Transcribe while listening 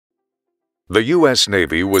The U.S.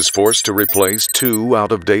 Navy was forced to replace two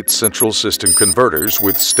out-of-date central system converters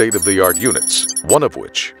with state-of-the-art units, one of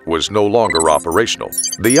which was no longer operational.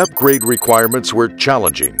 The upgrade requirements were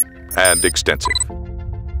challenging and extensive.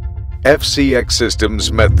 FCX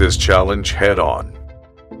Systems met this challenge head-on.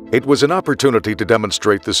 It was an opportunity to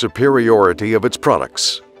demonstrate the superiority of its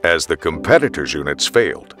products, as the competitors' units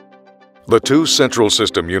failed. The two central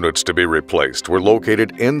system units to be replaced were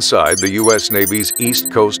located inside the U.S. Navy's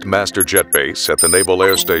East Coast Master Jet Base at the Naval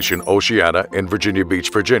Air Station Oceana in Virginia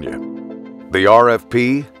Beach, Virginia. The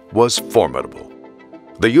RFP was formidable.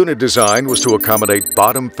 The unit design was to accommodate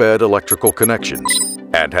bottom-fed electrical connections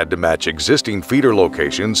and had to match existing feeder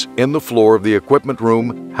locations in the floor of the equipment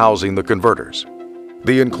room housing the converters.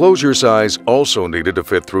 The enclosure size also needed to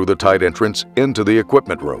fit through the tight entrance into the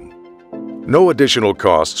equipment room. No additional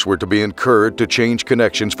costs were to be incurred to change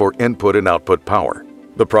connections for input and output power.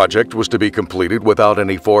 The project was to be completed without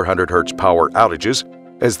any 400 Hz power outages,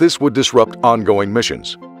 as this would disrupt ongoing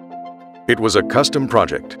missions. It was a custom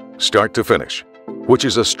project, start to finish, which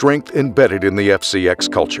is a strength embedded in the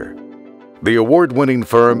FCX culture. The award-winning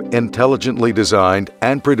firm intelligently designed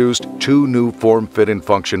and produced two new form, fit, and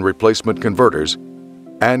function replacement converters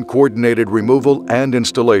and coordinated removal and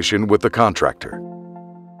installation with the contractor.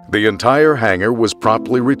 The entire hangar was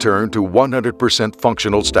promptly returned to 100%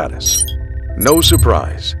 functional status. No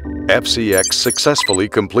surprise, FCX successfully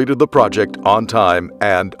completed the project on time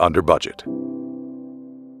and under budget.